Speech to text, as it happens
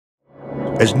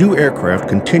As new aircraft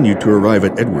continued to arrive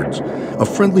at Edwards, a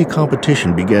friendly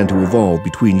competition began to evolve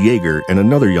between Yeager and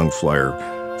another young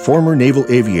flyer, former naval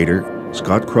aviator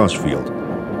Scott Crossfield.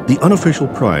 The unofficial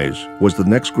prize was the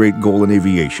next great goal in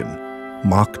aviation,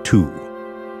 Mach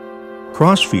 2.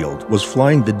 Crossfield was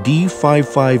flying the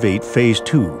D-558 Phase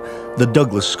 2, the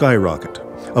Douglas skyrocket,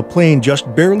 a plane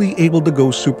just barely able to go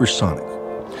supersonic.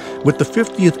 With the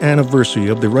 50th anniversary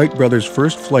of the Wright brothers'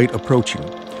 first flight approaching,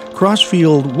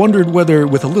 Crossfield wondered whether,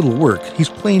 with a little work, his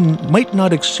plane might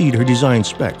not exceed her design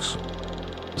specs.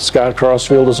 Scott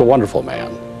Crossfield is a wonderful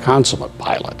man, consummate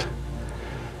pilot.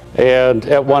 And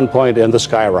at one point in the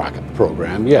skyrocket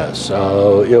program, yes,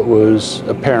 it was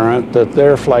apparent that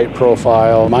their flight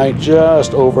profile might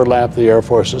just overlap the Air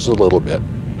Force's a little bit.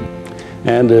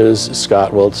 And as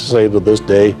Scott will say to this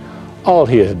day, all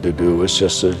he had to do was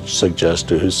just to suggest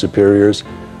to his superiors,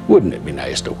 wouldn't it be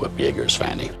nice to whip Yeager's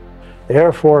fanny? The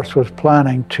Air Force was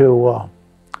planning to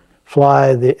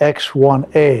fly the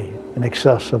X-1A in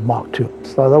excess of Mach 2.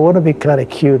 So that wouldn't be kind of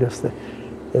cute if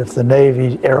the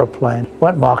Navy airplane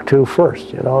went Mach 2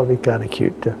 first. You know, it'd be kind of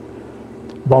cute to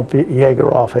bump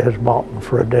Yeager off of his mountain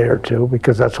for a day or two,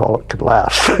 because that's all it could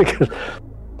last.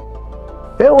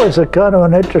 It was a kind of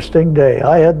an interesting day.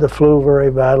 I had the flu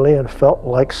very badly and felt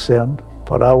like sin,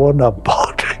 but I wasn't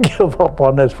about to give up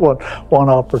on this one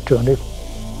opportunity.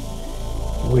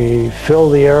 We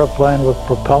filled the airplane with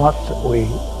propellant that we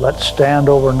let stand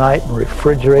overnight and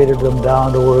refrigerated them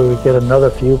down to where we get another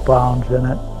few pounds in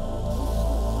it.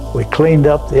 We cleaned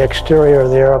up the exterior of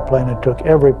the airplane and took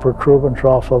every protuberance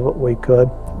off of it we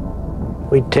could.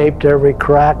 We taped every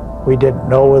crack. We didn't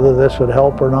know whether this would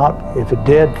help or not. If it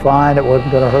did, fine, it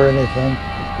wasn't going to hurt anything.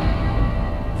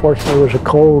 Fortunately, it was a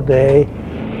cold day.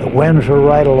 The winds were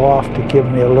right aloft to give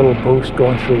me a little boost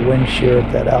going through wind shear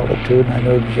at that altitude, and I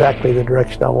knew exactly the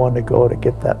direction I wanted to go to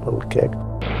get that little kick.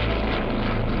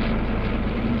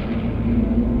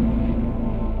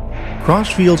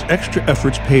 Crossfield's extra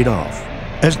efforts paid off,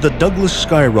 as the Douglas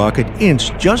skyrocket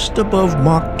inched just above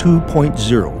Mach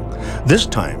 2.0. This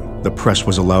time, the press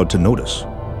was allowed to notice.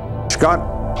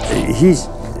 Scott, he's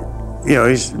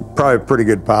probably a pretty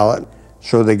good pilot,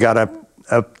 so they got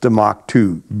up to Mach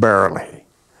 2 barely,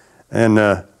 and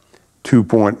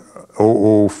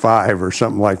 2.005 or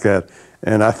something like that.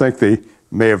 And I think they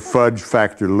may have fudge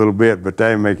factored a little bit, but that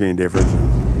didn't make any difference.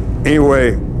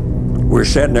 Anyway, we're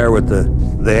sitting there with the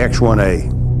X-1A.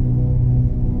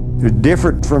 It was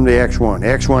different from the X-1. The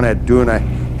X-1 had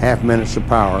 2.5 minutes of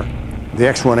power. The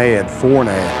X-1A had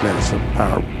 4.5 minutes of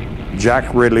power.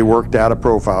 Jack Ridley worked out a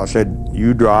profile, said,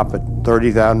 you drop at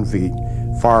 30,000 feet,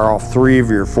 fire off 3 of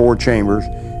your 4 chambers,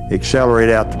 accelerate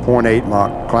out to 0.8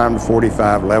 Mach, climb to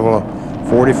 45, level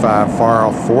 45, fire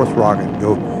off 4th rocket,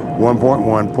 go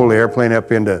 1.1, pull the airplane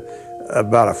up into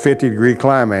about a 50-degree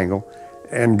climb angle,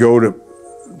 and go to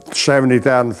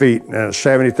 70,000 feet, and at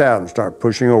 70,000 start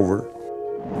pushing over,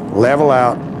 level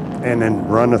out, and then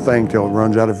run the thing till it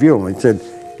runs out of fuel. And he said,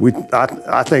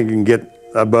 I think you can get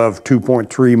above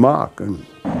 2.3 Mach. And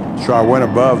so I went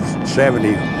above 70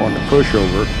 on the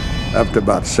pushover, up to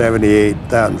about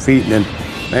 78,000 feet, and then,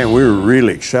 man, we were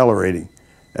really accelerating.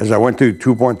 As I went through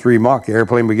 2.3 Mach, the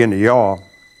airplane began to yaw.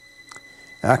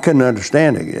 I couldn't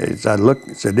understand it. As I looked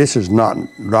and said, this is not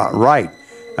right.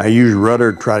 I used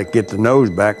rudder to try to get the nose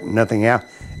back, nothing out,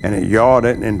 and it yawed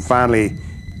it, and finally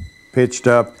pitched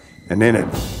up, and then it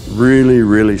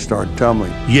really started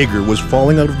tumbling. Yeager was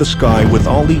falling out of the sky with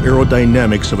all the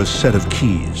aerodynamics of a set of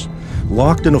keys,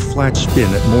 locked in a flat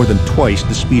spin at more than twice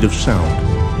the speed of sound.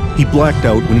 He blacked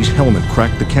out when his helmet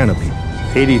cracked the canopy.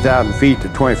 80,000 feet to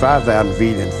 25,000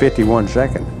 feet in 51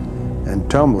 seconds, and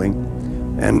tumbling.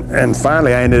 And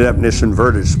finally I ended up in this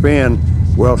inverted spin.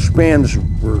 Well, spins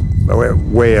were a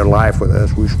way of life with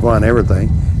us. We spun everything.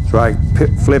 So I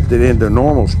flipped it into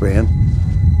normal spin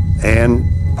and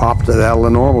popped it out of the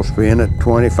normal spin at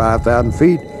 25,000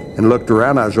 feet and looked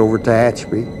around. I was over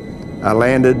Tehachapi. I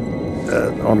landed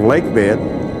on the lake bed,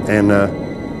 and that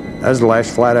was the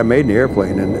last flight I made in the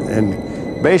airplane. And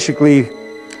basically,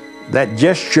 that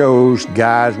just shows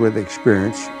guys with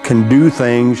experience can do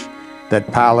things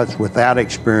that pilots without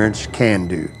experience can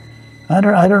do. I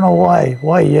don't know why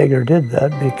Yeager did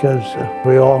that, because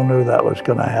we all knew that was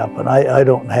going to happen. I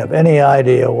don't have any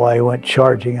idea why he went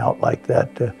charging out like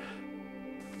that.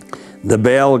 The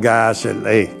Bell guy said,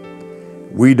 hey,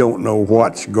 we don't know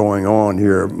what's going on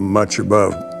here much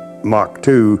above Mach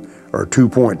 2 or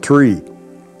 2.3.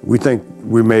 We think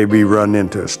we may be running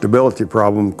into a stability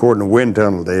problem according to wind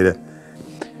tunnel data.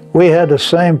 We had the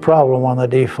same problem on the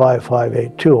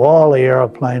D-558 too. All the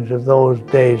airplanes of those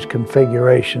days'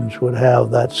 configurations would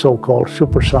have that so-called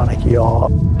supersonic yaw.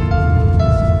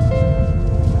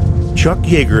 Chuck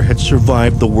Yeager had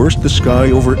survived the worst the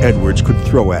sky over Edwards could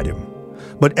throw at him.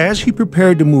 But as he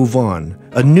prepared to move on,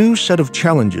 a new set of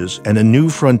challenges and a new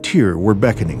frontier were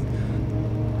beckoning.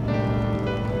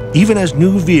 Even as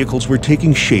new vehicles were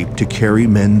taking shape to carry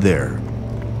men there.